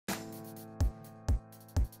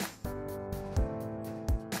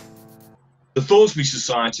The Thoresby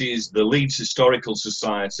Society is the Leeds Historical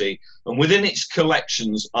Society, and within its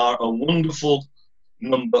collections are a wonderful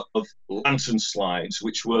number of lantern slides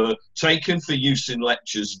which were taken for use in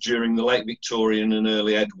lectures during the late Victorian and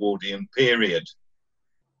early Edwardian period.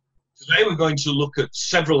 Today we're going to look at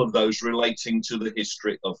several of those relating to the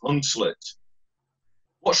history of Hunslet.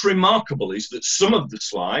 What's remarkable is that some of the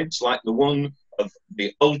slides, like the one of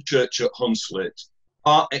the old church at Hunslet,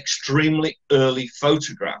 are extremely early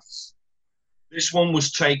photographs. This one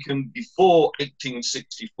was taken before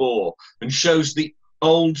 1864 and shows the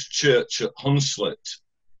old church at Hunslet.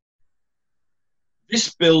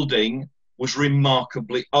 This building was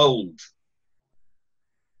remarkably old.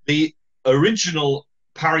 The original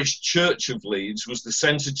parish church of Leeds was the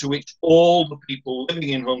centre to which all the people living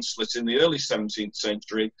in Hunslet in the early 17th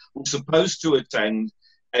century were supposed to attend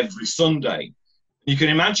every Sunday. You can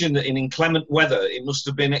imagine that in inclement weather it must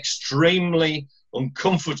have been extremely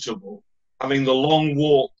uncomfortable having the long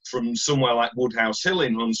walk from somewhere like Woodhouse Hill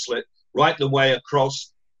in Hunslet right the way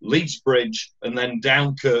across Leeds Bridge and then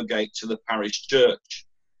down Kirkgate to the parish church.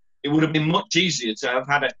 It would have been much easier to have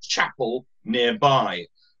had a chapel nearby.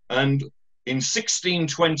 And in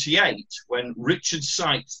 1628, when Richard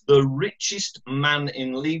Sykes, the richest man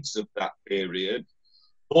in Leeds of that period,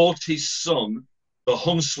 bought his son the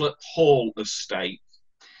Hunslet Hall estate,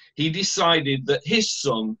 he decided that his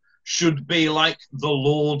son should be like the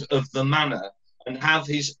lord of the manor and have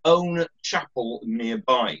his own chapel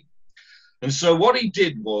nearby. And so what he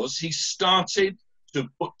did was he started to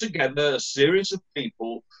put together a series of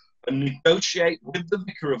people and negotiate with the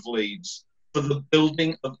Vicar of Leeds for the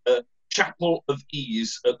building of a chapel of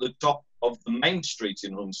ease at the top of the main street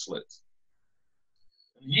in Hunslet.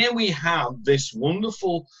 And here we have this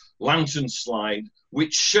wonderful lantern slide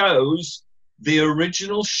which shows the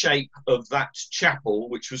original shape of that chapel,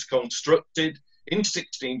 which was constructed in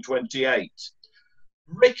 1628.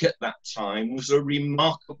 Brick at that time was a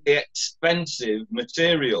remarkably expensive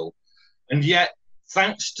material, and yet,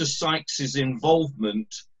 thanks to Sykes's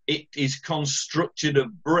involvement, it is constructed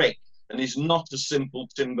of brick and is not a simple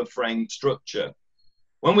timber frame structure.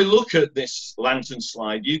 When we look at this lantern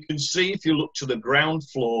slide, you can see, if you look to the ground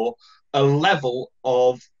floor, a level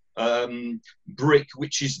of brick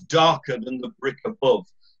which is darker than the brick above,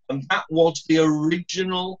 and that was the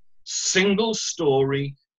original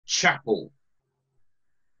single-story chapel.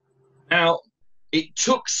 Now, it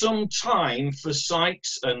took some time for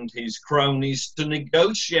Sykes and his cronies to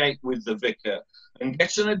negotiate with the vicar and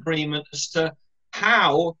get an agreement as to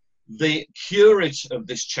how the curate of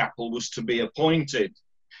this chapel was to be appointed.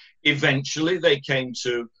 Eventually, they came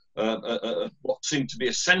to what seemed to be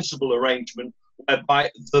a sensible arrangement whereby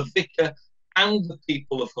the vicar and the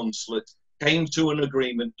people of Hunslet came to an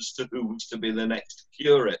agreement as to who was to be the next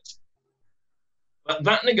curate. But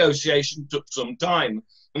that negotiation took some time.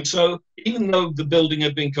 And so even though the building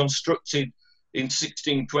had been constructed in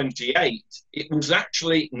 1628, it was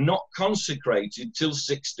actually not consecrated till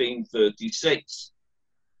 1636.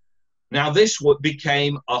 Now this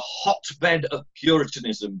became a hotbed of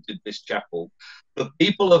Puritanism, did this chapel. The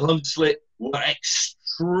people of Hunslet were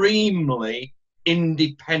extremely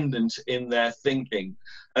independent in their thinking,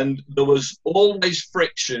 and there was always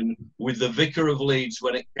friction with the Vicar of Leeds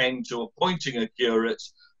when it came to appointing a curate,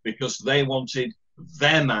 because they wanted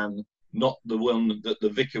their man, not the one that the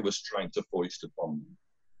vicar was trying to foist upon them.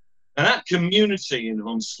 And that community in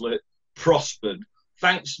Hunslet prospered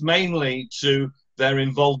thanks mainly to their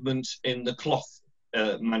involvement in the cloth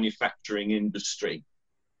manufacturing industry.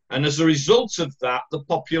 And as a result of that, the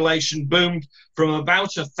population boomed from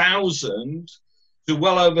about 1,000 to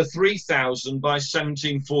well over 3,000 by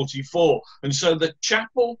 1744. And so the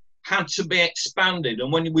chapel had to be expanded.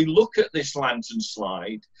 And when we look at this lantern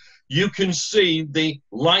slide, you can see the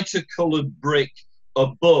lighter coloured brick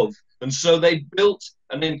above. And so they built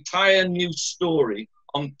an entire new story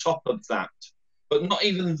on top of that. But not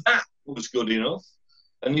even that was good enough.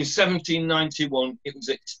 And in 1791, it was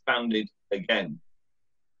expanded again.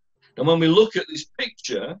 And when we look at this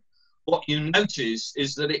picture, what you notice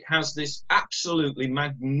is that it has this absolutely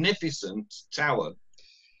magnificent tower.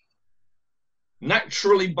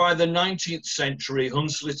 Naturally, by the 19th century,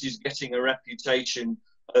 Hunslet is getting a reputation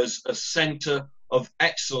as a centre of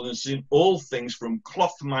excellence in all things from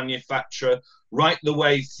cloth manufacture right the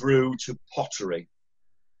way through to pottery.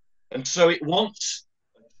 And so it wants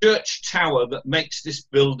a church tower that makes this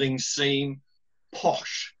building seem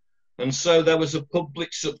posh. And so there was a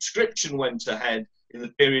public subscription went ahead in the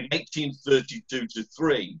period 1832 to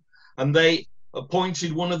 3, and they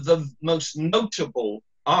appointed one of the most notable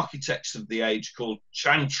architects of the age called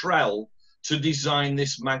Chantrel to design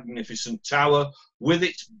this magnificent tower with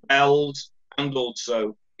its bells and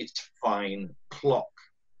also its fine clock.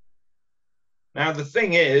 Now, the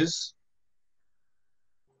thing is,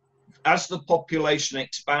 as the population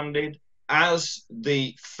expanded, as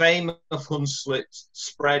the fame of Hunslet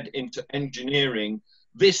spread into engineering,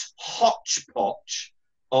 this hodgepodge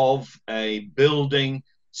of a building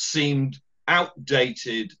seemed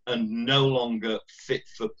outdated and no longer fit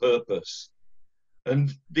for purpose.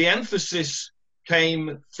 And the emphasis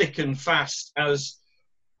came thick and fast as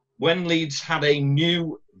when Leeds had a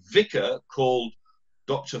new vicar called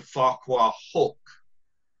Dr. Farquhar Hook,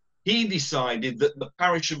 he decided that the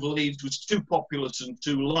parish of Leeds was too populous and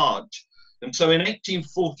too large. And so in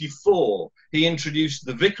 1844, he introduced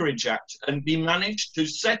the Vicarage Act, and he managed to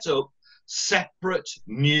set up separate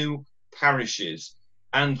new parishes.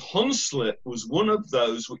 And Hunslet was one of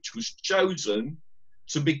those which was chosen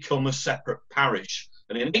to become a separate parish.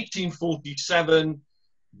 And in 1847,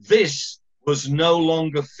 this was no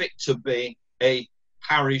longer fit to be a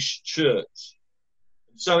parish church.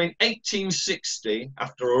 So in 1860,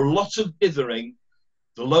 after a lot of dithering,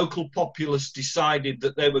 the local populace decided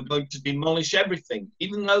that they were going to demolish everything.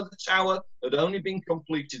 Even though the tower had only been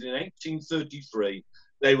completed in 1833,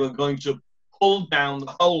 they were going to pull down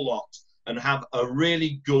the whole lot and have a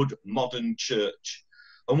really good modern church.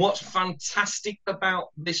 And what's fantastic about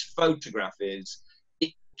this photograph is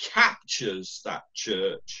it captures that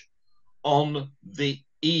church on the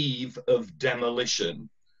eve of demolition.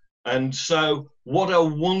 And so what a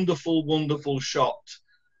wonderful, wonderful shot.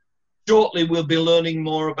 Shortly, we'll be learning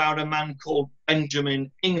more about a man called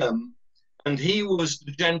Benjamin Ingham, and he was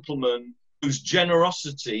the gentleman whose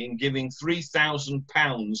generosity in giving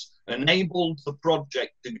 £3,000 enabled the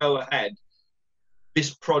project to go ahead,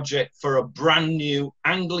 this project for a brand new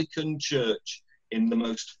Anglican church in the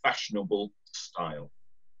most fashionable style.